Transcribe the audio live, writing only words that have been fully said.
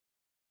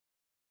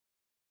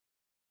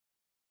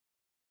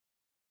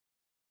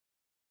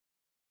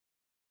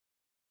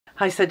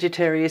Hi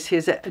Sagittarius,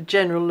 here's a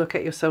general look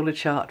at your solar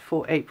chart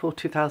for April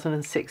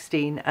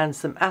 2016 and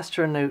some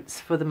astro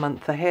notes for the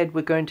month ahead.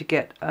 We're going to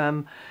get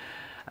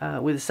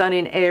with the Sun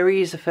in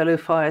Aries, a fellow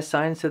fire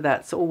sign, so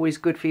that's always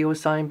good for your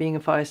sign, being a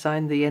fire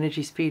sign. The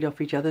energies feed off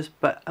each other's,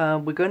 but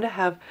we're going to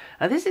have,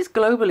 this is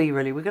globally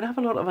really, we're going to have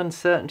a lot of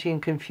uncertainty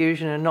and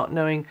confusion and not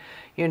knowing,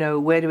 you know,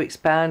 where to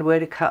expand, where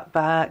to cut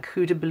back,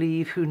 who to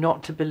believe, who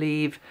not to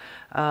believe,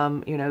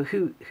 you know,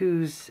 who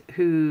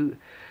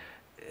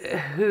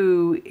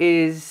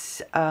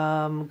is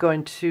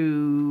going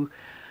to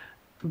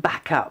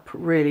back up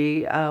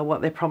really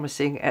what they're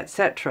promising,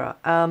 etc.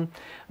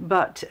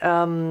 But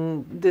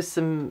there's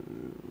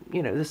some,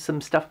 you know, there's some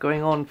stuff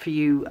going on for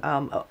you,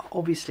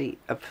 obviously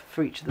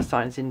for each of the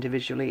signs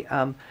individually,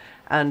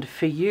 and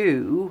for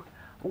you,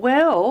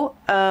 well,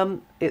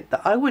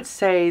 I would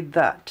say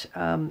that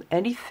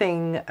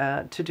anything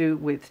to do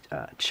with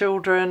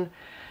children,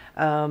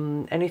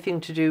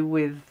 anything to do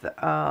with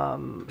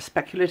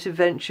speculative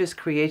ventures,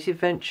 creative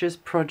ventures,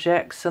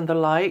 projects and the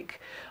like.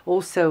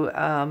 Also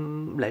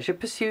leisure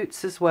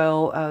pursuits as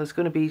well. There's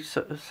going to be a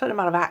certain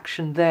amount of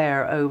action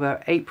there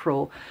over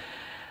April.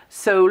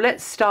 So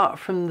let's start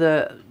from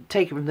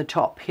take it from the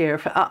top here.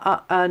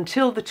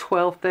 Until the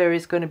 12th there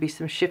is going to be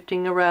some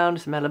shifting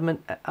around, some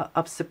element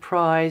of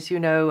surprise, you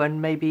know,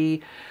 and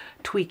maybe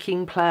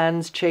tweaking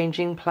plans,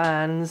 changing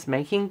plans,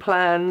 making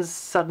plans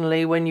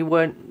suddenly when you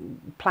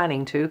weren't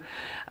planning to,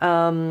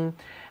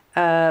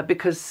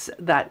 because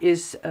that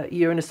is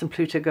Uranus and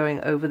Pluto going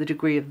over the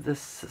degree of the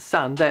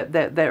Sun.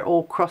 They're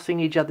all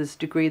crossing each other's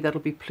degree. That'll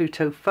be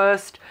Pluto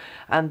first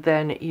and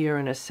then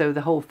Uranus. So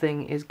the whole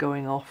thing is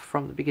going off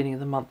from the beginning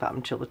of the month up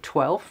until the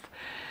 12th.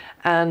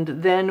 And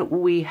then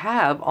we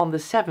have on the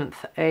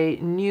 7th a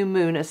new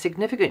moon, a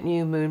significant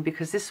new moon,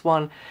 because this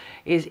one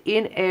is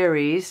in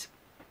Aries,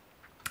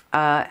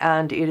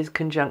 and it is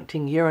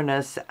conjuncting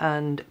Uranus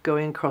and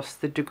going across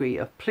the degree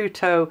of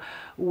Pluto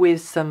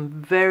with some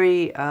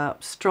very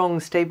strong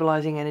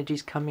stabilizing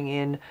energies coming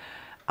in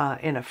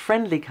a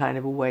friendly kind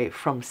of a way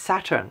from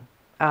Saturn,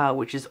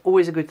 which is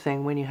always a good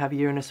thing when you have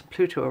Uranus and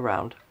Pluto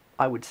around,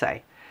 I would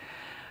say.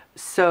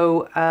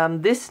 So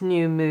this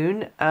new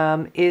moon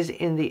is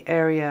in the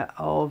area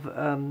of,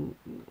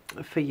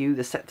 for you,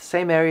 the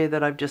same area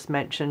that I've just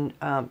mentioned,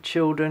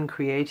 children,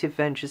 creative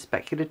ventures,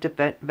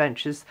 speculative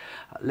ventures,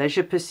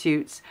 leisure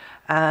pursuits,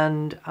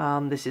 and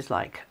this is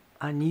like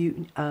a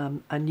new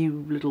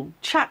little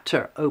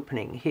chapter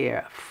opening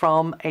here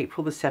from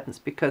April the 7th,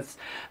 because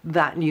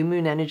that new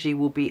moon energy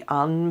will be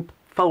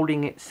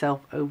unfolding itself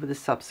over the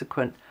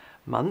subsequent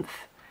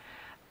month,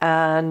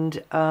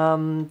 and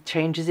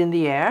changes in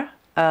the air.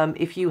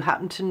 If you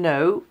happen to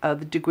know the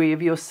degree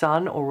of your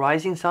sun or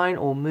rising sign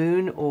or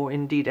moon or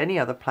indeed any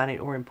other planet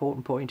or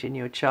important point in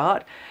your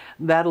chart,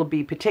 that'll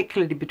be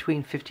particularly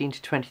between 15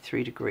 to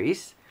 23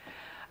 degrees.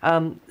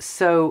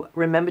 So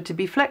remember to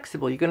be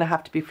flexible. You're going to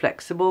have to be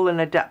flexible and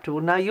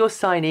adaptable. Now your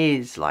sign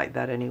is like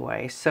that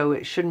anyway, so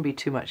it shouldn't be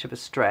too much of a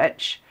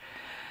stretch.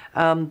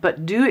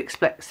 But do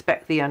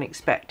expect the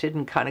unexpected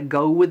and kind of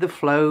go with the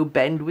flow,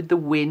 bend with the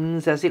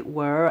winds as it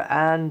were,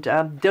 and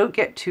don't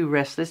get too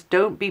restless.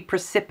 Don't be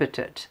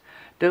precipitate.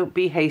 Don't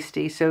be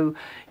hasty so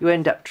you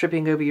end up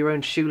tripping over your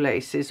own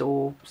shoelaces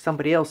or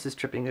somebody else is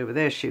tripping over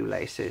their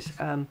shoelaces.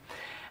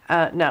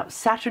 Now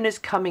Saturn is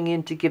coming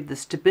in to give the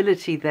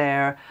stability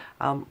there,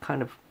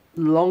 kind of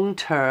long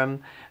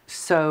term.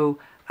 So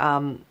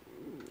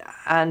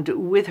and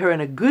with her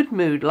in a good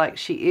mood like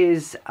she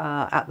is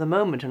at the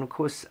moment, and of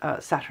course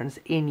Saturn's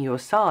in your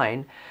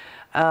sign,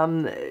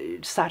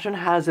 Saturn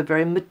has a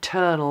very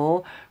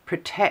maternal,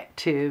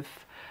 protective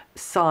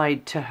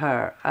side to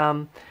her.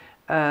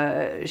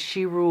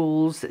 She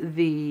rules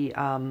the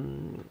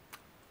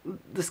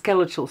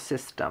skeletal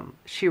system.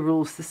 She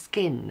rules the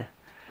skin.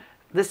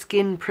 The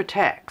skin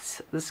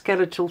protects. The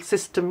skeletal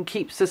system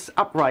keeps us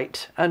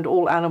upright, and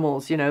all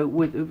animals, you know,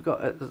 we've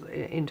got an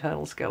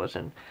internal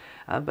skeleton.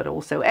 But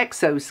also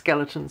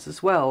exoskeletons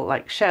as well,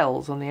 like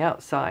shells on the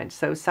outside.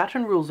 So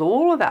Saturn rules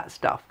all of that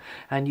stuff.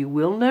 And you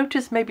will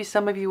notice, maybe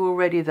some of you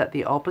already, that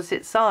the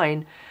opposite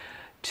sign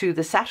to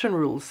the Saturn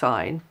rule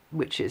sign,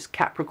 which is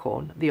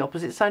Capricorn, the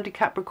opposite sign to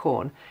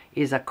Capricorn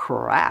is a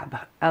crab.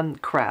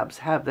 And crabs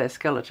have their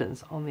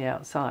skeletons on the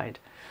outside.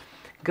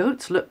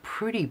 Goats look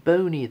pretty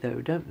bony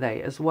though, don't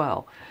they, as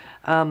well?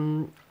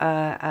 And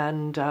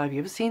have you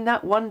ever seen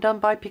that one done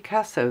by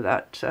Picasso,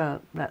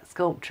 that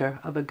sculpture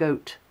of a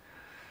goat?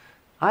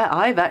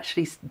 I've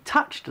actually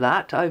touched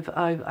that. I've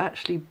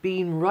actually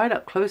been right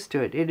up close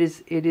to it. It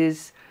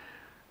is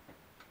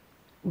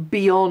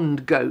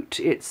beyond goat.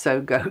 It's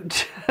so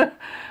goat,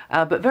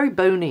 but very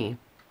bony.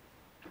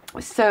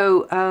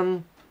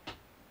 So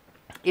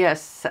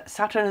yes,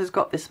 Saturn has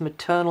got this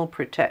maternal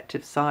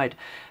protective side,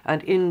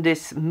 and in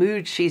this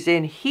mood she's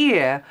in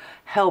here,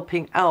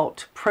 helping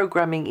out,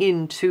 programming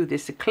into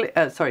this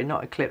eclipse. Sorry,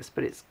 not eclipse,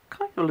 but it's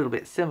kind of a little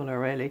bit similar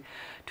really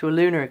to a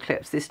lunar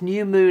eclipse. This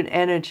new moon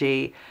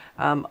energy,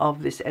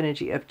 of this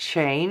energy of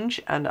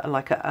change and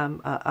like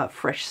a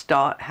fresh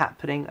start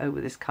happening over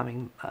this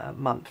coming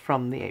month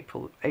from the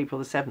April the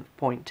 7th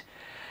point.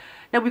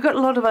 Now, we've got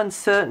a lot of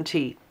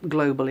uncertainty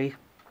globally.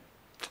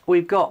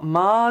 We've got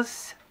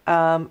Mars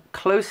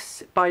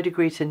close by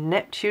degree to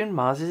Neptune.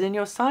 Mars is in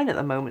your sign at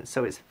the moment,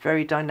 so it's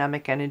very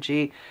dynamic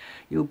energy.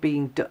 You're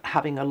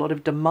having a lot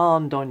of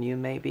demand on you,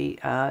 maybe,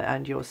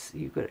 and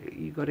you've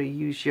got to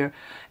use your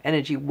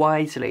energy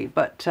wisely.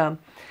 But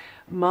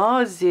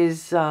Mars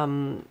is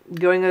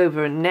going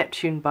over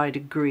Neptune by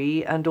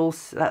degree, and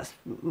also that's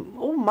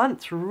all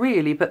month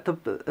really, but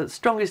the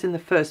strongest in the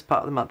first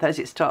part of the month. As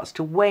it starts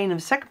to wane in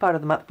the second part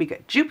of the month, we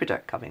get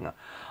Jupiter coming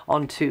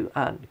onto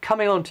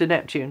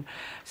Neptune.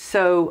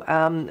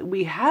 So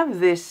we have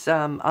this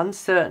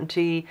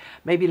uncertainty,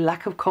 maybe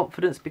lack of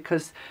confidence,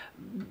 because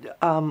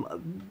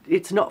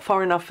it's not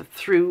far enough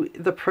through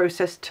the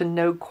process to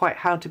know quite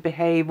how to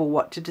behave or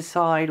what to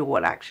decide or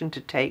what action to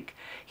take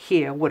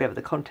here, whatever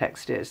the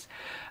context is.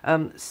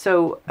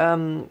 So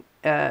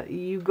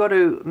you've got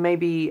to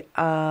maybe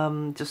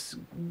just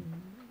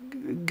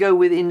go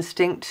with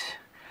instinct,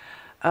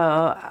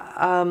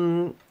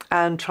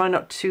 and try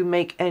not to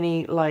make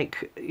any,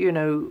 like, you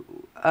know,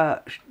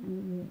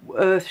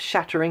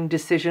 earth-shattering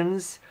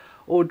decisions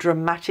or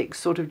dramatic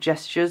sort of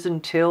gestures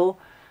until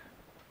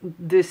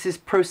this is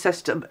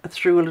processed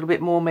through a little bit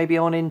more, maybe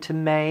on into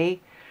May.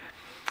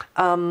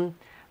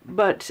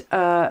 But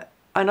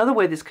another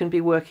way this can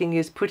be working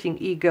is putting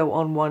ego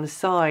on one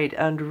side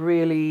and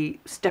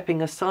really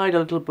stepping aside a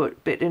little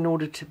bit in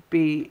order to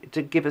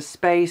give a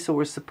space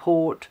or a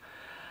support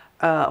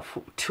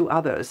to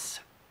others,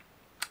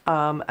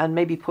 and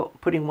maybe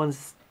putting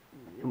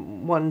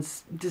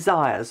one's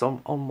desires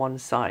on one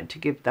side to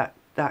give that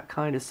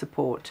kind of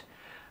support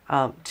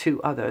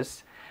to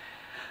others.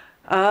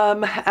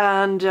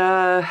 And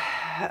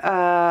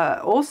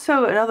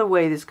also another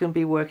way this can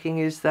be working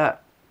is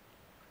that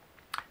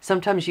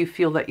sometimes you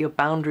feel that your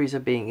boundaries are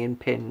being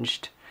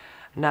impinged.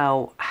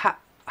 Now,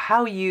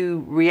 how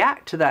you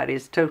react to that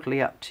is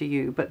totally up to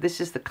you, but this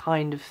is the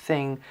kind of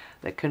thing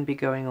that can be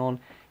going on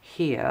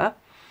here.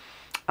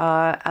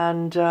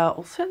 And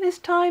also this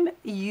time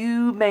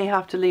you may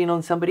have to lean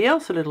on somebody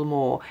else a little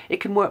more. It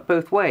can work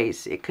both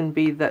ways. It can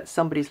be that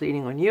somebody's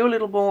leaning on you a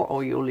little more,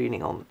 or you're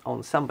leaning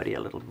on somebody a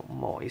little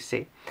more, you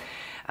see.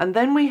 And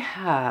then we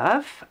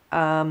have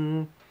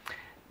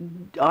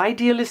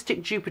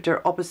idealistic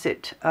Jupiter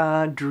opposite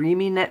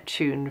dreamy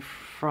Neptune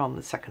from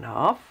the second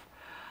half.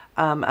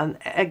 And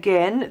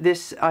again,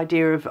 this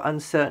idea of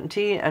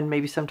uncertainty and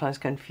maybe sometimes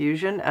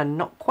confusion and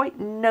not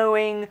quite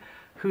knowing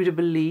who to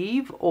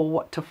believe or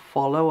what to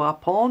follow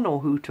up on or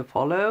who to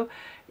follow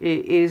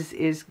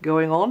is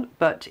going on.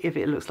 But if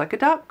it looks like a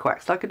duck,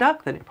 quacks like a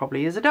duck, then it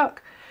probably is a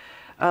duck.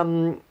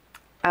 And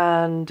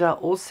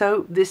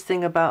also this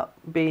thing about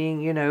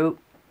being, you know,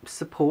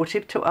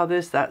 supportive to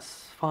others,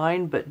 that's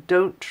fine, but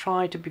don't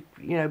try to be,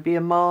 you know, be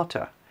a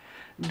martyr.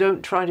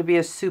 Don't try to be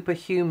a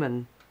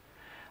superhuman.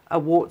 A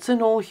warts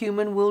and all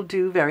human will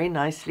do very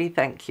nicely,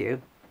 thank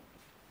you.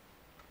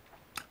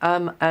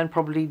 And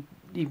probably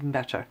even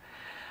better.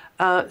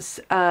 But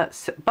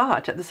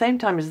at the same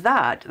time as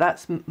that,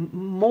 that's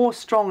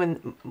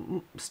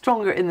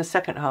stronger in the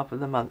second half of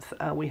the month.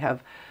 We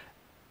have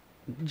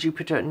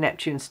Jupiter and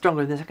Neptune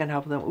stronger in the second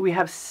half of the month. We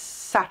have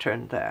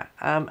Saturn there,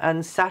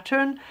 and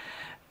Saturn,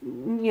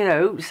 you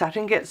know,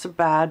 Saturn gets a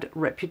bad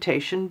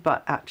reputation,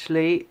 but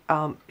actually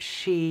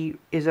she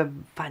is a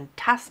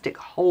fantastic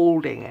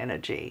holding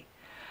energy.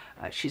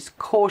 She's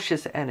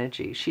cautious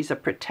energy. She's a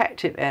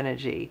protective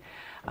energy.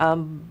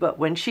 But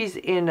when she's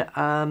in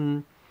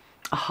a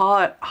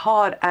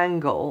hard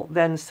angle,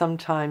 then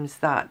sometimes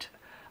that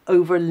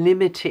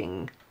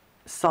over-limiting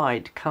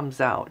side comes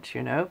out,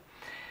 you know.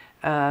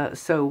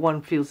 So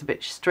one feels a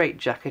bit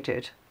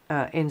straitjacketed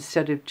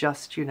instead of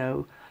just, you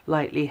know,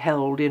 lightly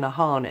held in a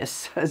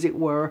harness, as it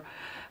were.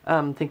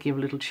 Thinking of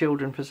little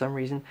children for some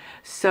reason.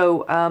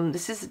 So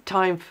this is a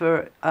time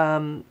for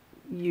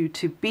you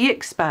to be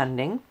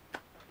expanding.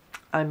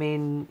 I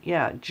mean,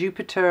 yeah,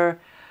 Jupiter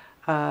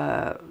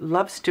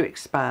loves to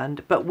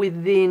expand, but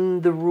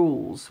within the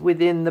rules,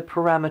 within the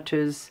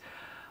parameters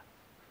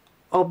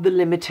of the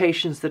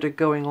limitations that are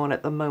going on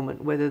at the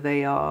moment, whether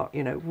they are,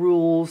 you know,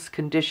 rules,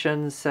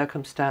 conditions,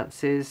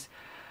 circumstances,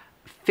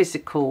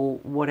 physical,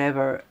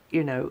 whatever,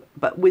 you know.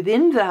 But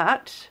within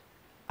that,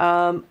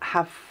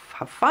 have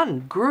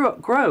fun,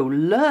 grow,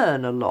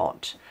 learn a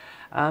lot.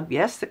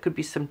 Yes, there could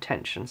be some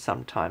tension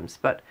sometimes,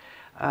 but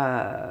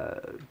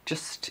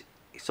just,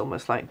 it's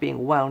almost like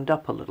being wound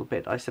up a little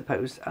bit, I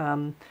suppose.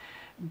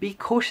 Be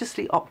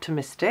cautiously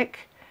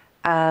optimistic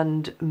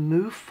and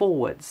move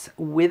forwards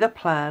with a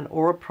plan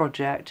or a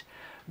project,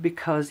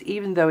 because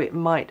even though it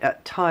might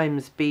at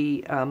times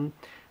be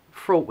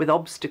fraught with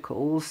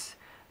obstacles,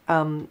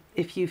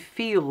 if you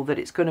feel that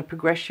it's going to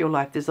progress your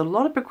life, there's a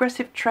lot of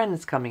progressive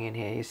trends coming in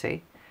here, you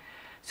see.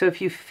 So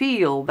if you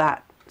feel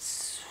that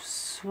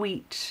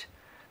sweet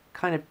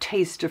kind of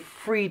taste of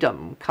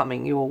freedom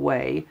coming your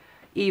way,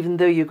 even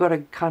though you've got to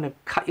kind of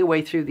cut your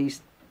way through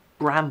these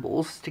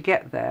brambles to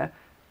get there,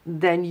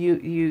 then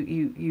you've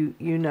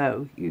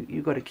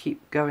got to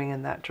keep going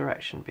in that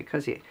direction,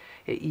 because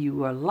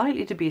you are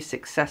likely to be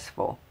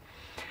successful.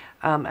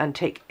 and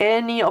take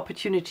any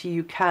opportunity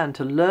you can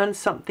to learn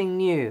something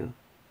new.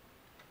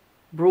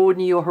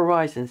 Broaden your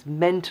horizons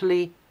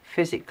mentally,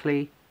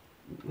 physically,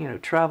 you know,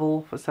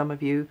 travel for some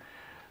of you,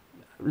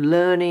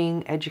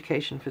 learning,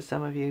 education for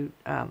some of you.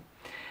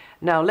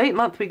 Now, late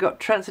month, we got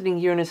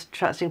transiting Uranus,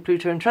 transiting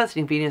Pluto, and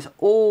transiting Venus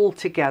all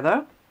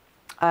together,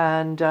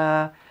 and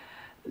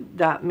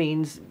that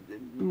means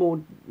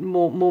more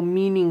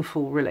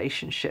meaningful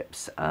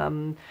relationships,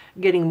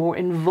 getting more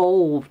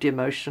involved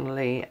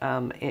emotionally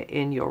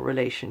in your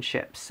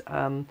relationships,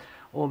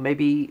 or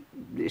maybe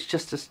it's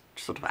just a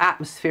sort of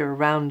atmosphere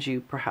around you,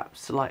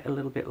 perhaps like a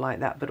little bit like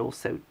that, but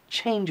also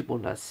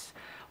changeableness,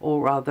 or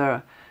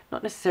rather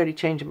not necessarily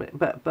changeable,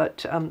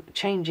 but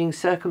changing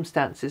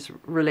circumstances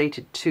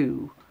related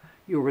to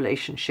your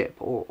relationship,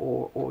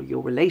 or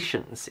your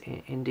relations,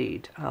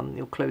 indeed,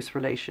 your close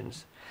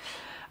relations.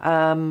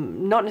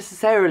 Not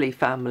necessarily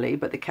family,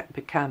 but they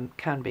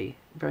can be,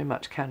 very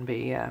much can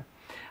be, yeah.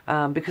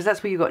 Because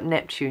that's where you've got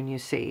Neptune, you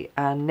see,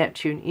 and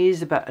Neptune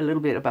is about a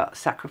little bit about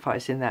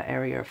sacrifice in that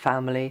area of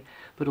family,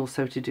 but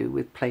also to do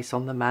with place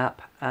on the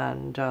map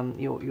and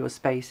your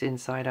space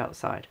inside,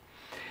 outside.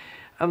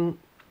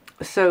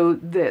 So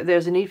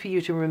there's a need for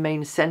you to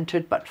remain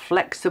centered but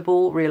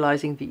flexible,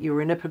 realizing that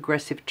you're in a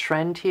progressive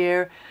trend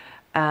here,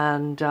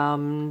 and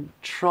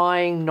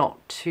trying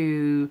not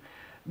to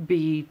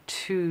be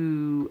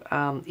too,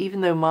 even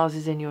though Mars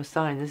is in your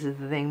sign, this is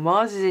the thing,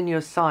 Mars is in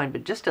your sign,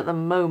 but just at the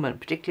moment,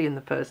 particularly in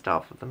the first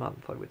half of the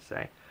month, I would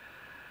say.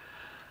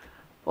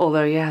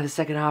 Although, yeah, the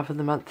second half of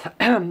the month.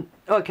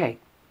 Okay,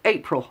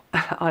 April,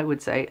 I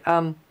would say.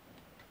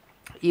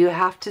 You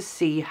have to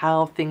see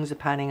how things are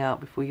panning out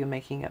before you're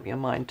making up your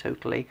mind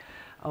totally,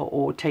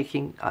 or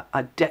taking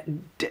a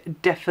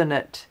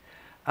definite,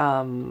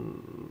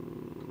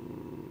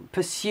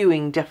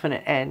 pursuing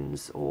definite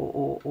ends,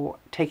 or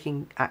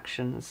taking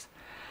actions.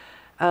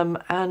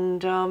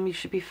 You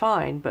should be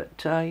fine,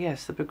 but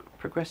yes, the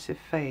progressive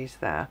phase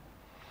there.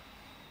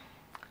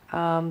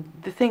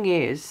 The thing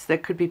is, there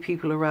could be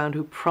people around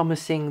who are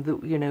promising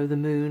that, you know, the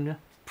moon,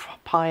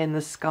 pie in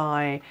the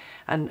sky,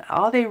 and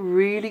are they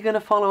really going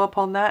to follow up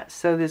on that?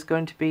 So there's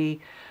going to be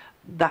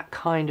that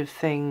kind of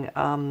thing,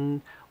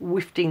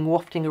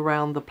 wafting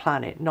around the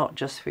planet, not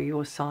just for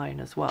your sign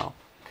as well.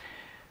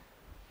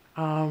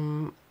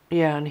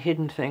 Yeah, and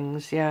hidden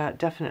things, yeah,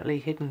 definitely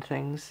hidden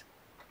things.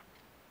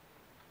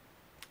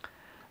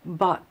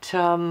 But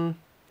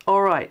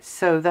all right,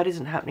 so that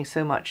isn't happening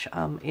so much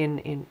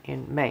in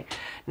May.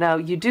 Now,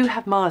 you do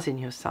have Mars in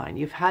your sign.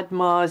 You've had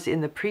Mars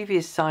in the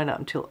previous sign up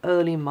until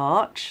early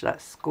March,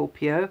 that's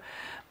Scorpio,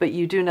 but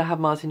you do now have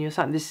Mars in your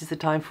sign. This is the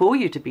time for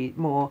you to be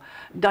more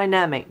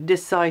dynamic,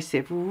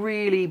 decisive,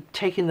 really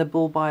taking the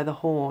bull by the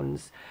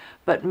horns.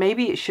 But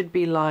maybe it should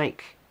be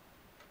like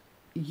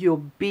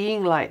you're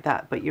being like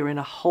that, but you're in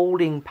a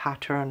holding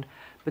pattern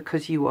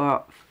because you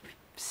are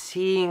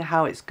seeing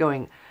how it's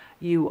going.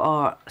 You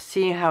are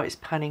seeing how it's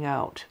panning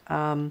out.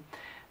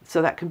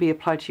 So that can be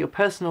applied to your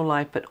personal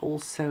life, but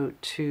also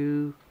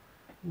to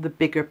the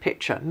bigger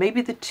picture.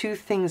 Maybe the two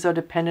things are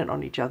dependent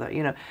on each other.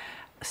 You know,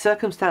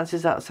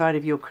 circumstances outside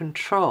of your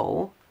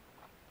control,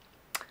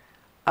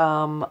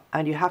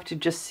 and you have to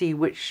just see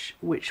which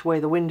way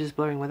the wind is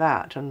blowing with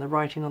that, and the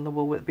writing on the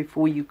wall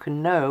before you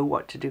can know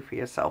what to do for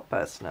yourself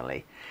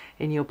personally,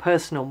 in your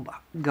personal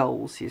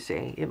goals, you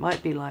see. It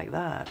might be like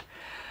that.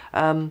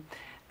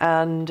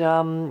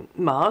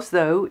 Mars,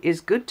 though,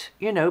 is good,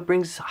 you know,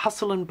 brings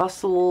hustle and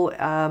bustle,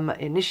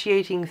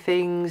 initiating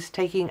things,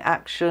 taking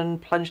action,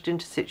 plunged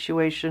into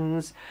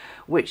situations,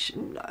 which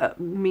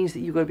means that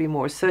you've got to be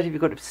more assertive,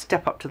 you've got to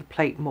step up to the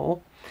plate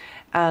more,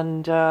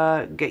 and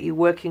get you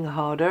working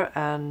harder,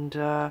 and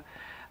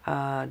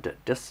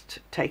just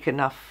take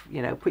enough,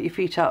 you know, put your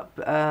feet up,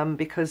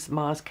 because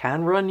Mars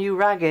can run you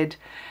ragged,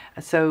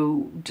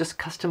 so just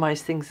customize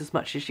things as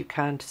much as you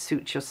can to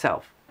suit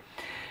yourself.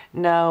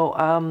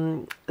 Now,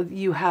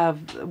 we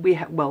have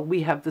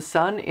the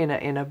sun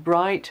in a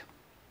bright,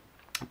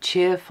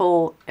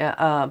 cheerful,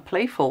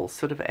 playful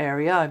sort of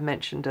area. I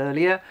mentioned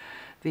earlier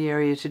the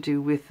area to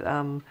do with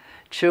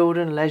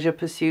children, leisure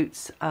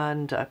pursuits,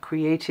 and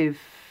creative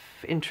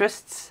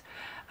interests,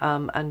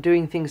 and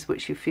doing things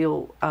which you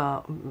feel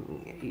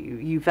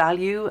you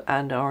value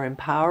and are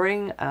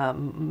empowering.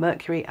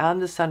 Mercury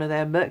and the sun are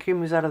there. Mercury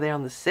moves out of there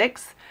on the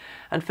 6th.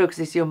 And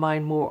focuses your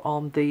mind more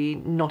on the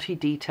knotty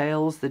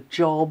details, the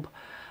job,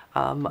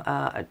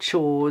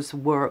 chores,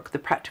 work, the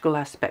practical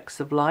aspects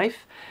of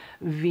life.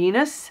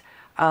 Venus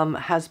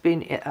has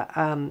been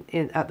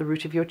at the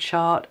root of your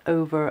chart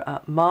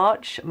over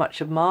March,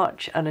 much of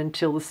March, and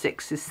until the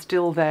 6th is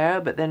still there,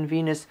 but then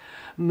Venus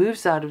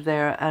moves out of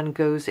there and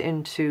goes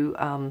into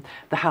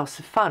the house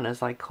of fun,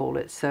 as I call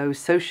it. So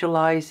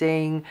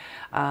socializing,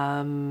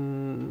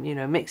 you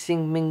know,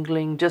 mixing,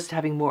 mingling, just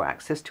having more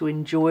access to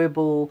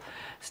enjoyable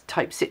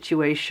type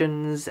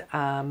situations,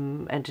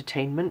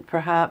 entertainment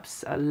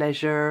perhaps,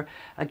 leisure,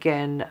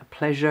 again,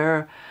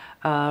 pleasure,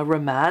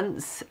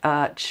 romance,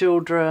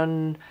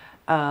 children,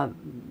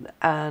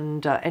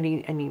 and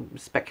any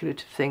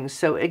speculative things.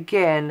 So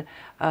again,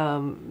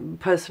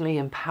 personally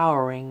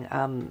empowering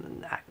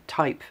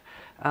type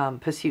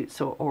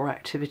pursuits or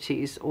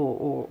activities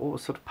or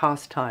sort of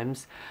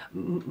pastimes,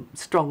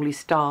 strongly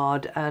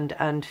starred,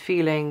 and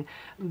feeling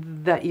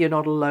that you're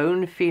not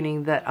alone,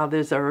 feeling that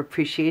others are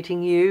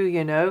appreciating you,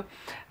 you know,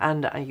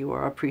 and you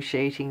are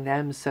appreciating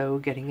them, so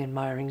getting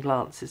admiring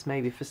glances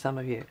maybe for some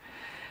of you.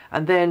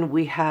 And then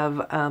we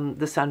have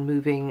the sun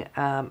moving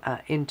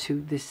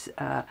into this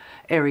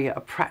area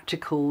of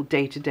practical,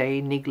 day-to-day,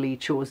 niggly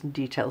chores and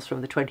details from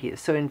the 20th.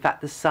 So in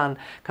fact, the sun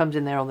comes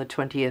in there on the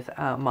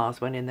 20th,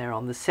 Mars went in there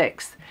on the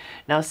 6th.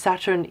 Now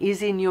Saturn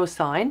is in your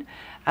sign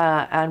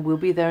and will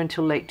be there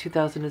until late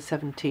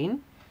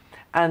 2017.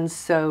 And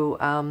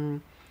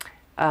so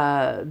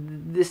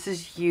this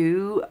is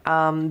you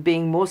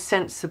being more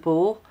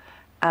sensible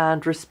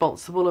and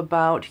responsible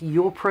about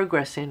your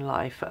progress in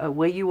life,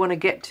 where you want to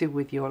get to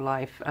with your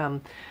life,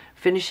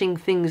 finishing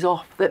things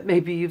off that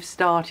maybe you've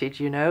started,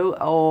 you know,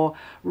 or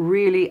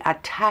really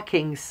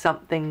attacking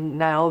something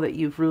now that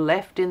you've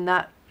left in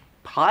that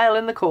pile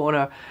in the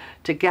corner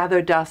to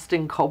gather dust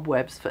and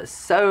cobwebs for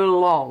so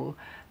long.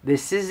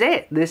 This is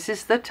it. This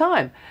is the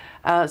time.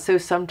 So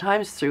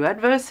sometimes through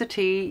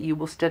adversity, you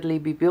will steadily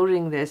be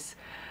building this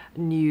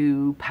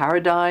new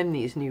paradigm,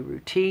 these new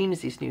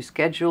routines, these new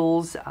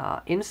schedules,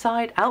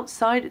 inside,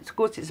 outside. Of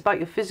course, it's about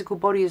your physical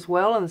body as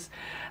well. And the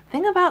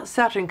thing about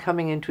Saturn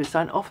coming into a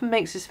sign often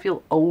makes us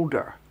feel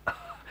older,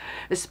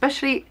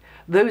 especially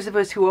those of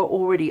us who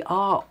already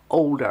are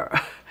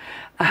older.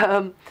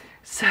 But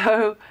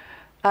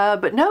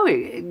no,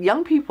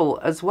 young people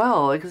as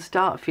well, they can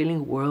start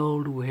feeling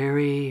world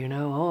weary, you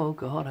know. Oh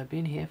God, I've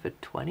been here for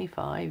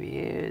 25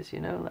 years, you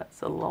know,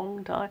 that's a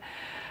long time.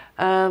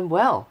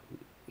 Well,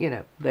 you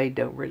know, they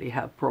don't really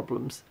have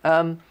problems.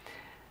 Yeah,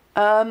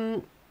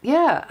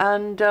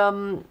 and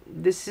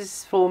this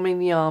is forming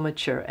the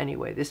armature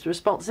anyway. This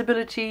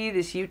responsibility,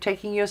 this you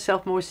taking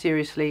yourself more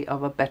seriously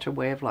of a better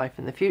way of life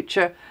in the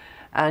future.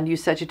 And you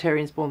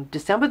Sagittarians born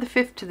December the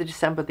 5th to the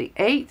December the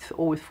 8th,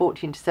 or with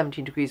 14 to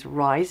 17 degrees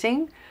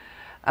rising,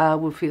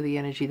 will feel the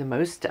energy the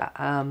most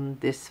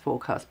this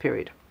forecast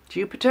period.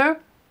 Jupiter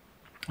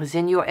is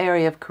in your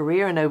area of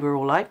career and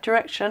overall life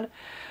direction.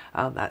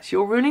 That's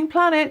your ruling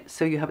planet,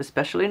 so you have a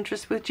special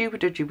interest with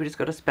Jupiter. Jupiter's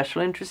got a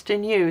special interest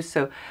in you.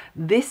 So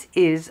this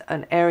is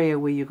an area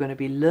where you're going to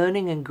be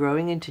learning and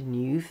growing into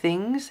new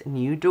things,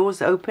 new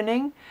doors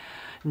opening.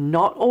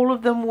 Not all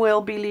of them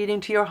will be leading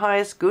to your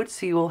highest good,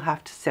 so you will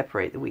have to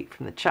separate the wheat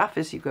from the chaff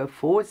as you go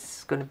forward.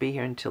 It's going to be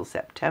here until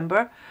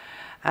September.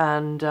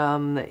 And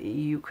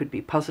you could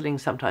be puzzling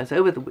sometimes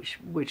over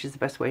which is the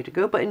best way to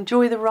go, but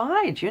enjoy the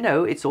ride. You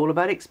know, it's all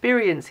about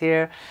experience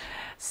here.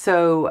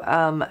 So,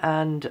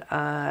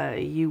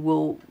 you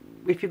will,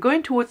 if you're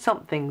going towards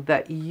something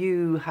that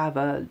you have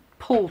a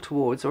pull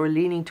towards or a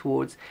leaning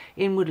towards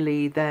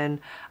inwardly, then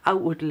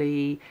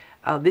outwardly,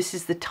 this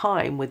is the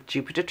time with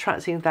Jupiter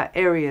transiting that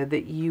area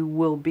that you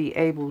will be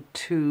able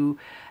to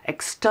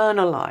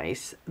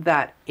externalize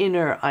that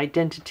inner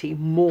identity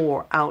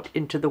more out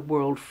into the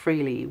world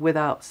freely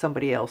without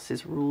somebody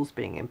else's rules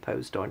being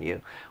imposed on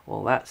you.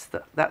 Well,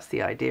 that's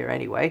the idea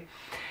anyway.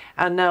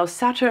 And now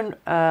Saturn,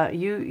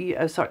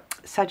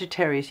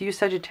 Sagittarius, you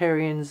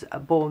Sagittarians are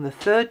born the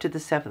 3rd to the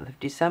 7th of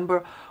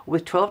December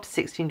with 12 to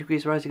 16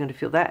 degrees rising, going to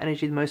feel that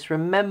energy the most.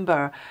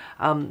 Remember,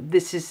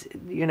 this is,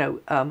 you know,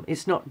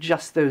 it's not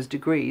just those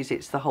degrees,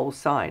 it's the whole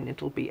sign.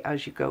 It'll be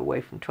as you go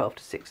away from 12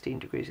 to 16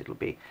 degrees, it'll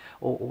be,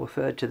 or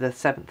 3rd to the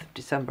 7th of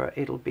December,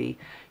 it'll be,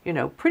 you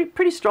know,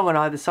 pretty strong on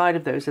either side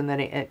of those, and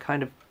then it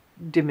kind of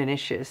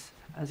diminishes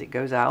as it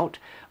goes out,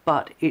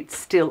 but it's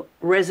still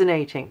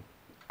resonating.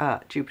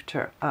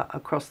 Jupiter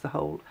across the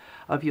whole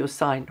of your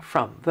sign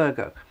from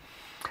Virgo.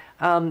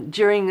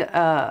 During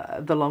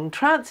the long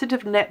transit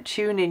of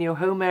Neptune in your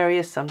home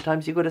area,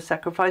 sometimes you've got to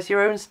sacrifice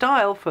your own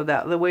style for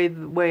that, the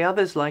way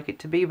others like it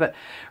to be. But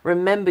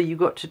remember, you've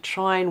got to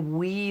try and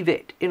weave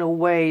it in a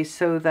way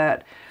so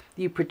that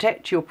you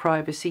protect your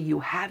privacy. You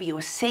have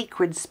your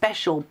sacred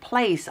special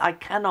place. I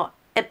cannot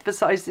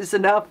emphasize this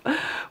enough.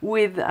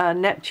 With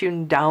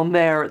Neptune down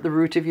there at the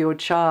root of your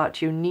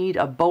chart, you need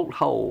a bolt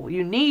hole.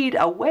 You need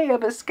a way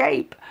of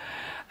escape.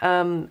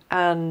 All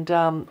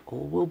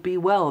will be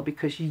well,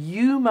 because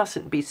you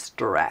mustn't be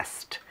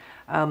stressed.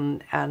 Because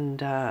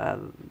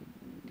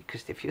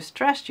if you're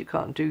stressed, you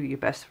can't do your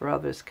best for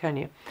others, can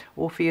you?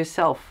 Or for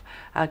yourself,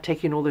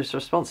 taking all this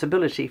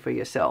responsibility for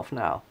yourself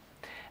now.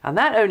 And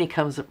that only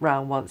comes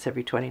around once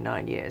every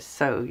 29 years.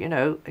 So, you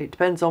know, it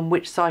depends on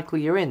which cycle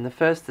you're in, the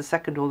first, the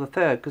second, or the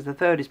third, because the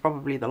third is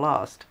probably the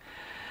last.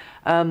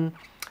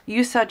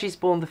 You Sagittarius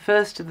born the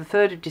 1st to the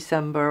 3rd of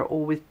December,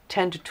 or with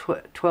 10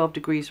 to 12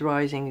 degrees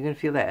rising, you're going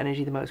to feel that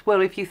energy the most. Well,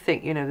 if you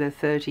think, you know, they're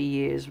 30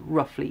 years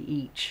roughly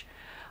each.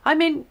 I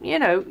mean, you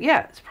know,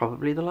 yeah, it's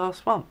probably the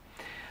last one.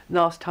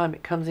 Last time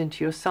it comes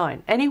into your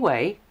sign.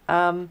 Anyway,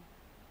 or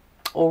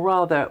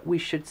rather, we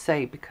should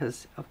say,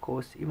 because, of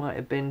course, you might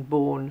have been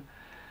born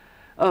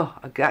Oh,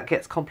 that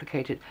gets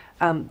complicated.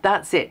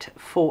 That's it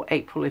for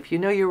April. If you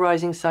know your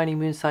rising sign, your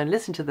moon sign,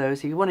 listen to those.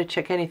 If you want to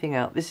check anything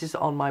out, this is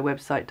on my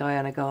website,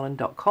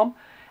 DianaGarland.com,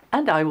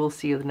 and I will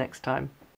see you the next time.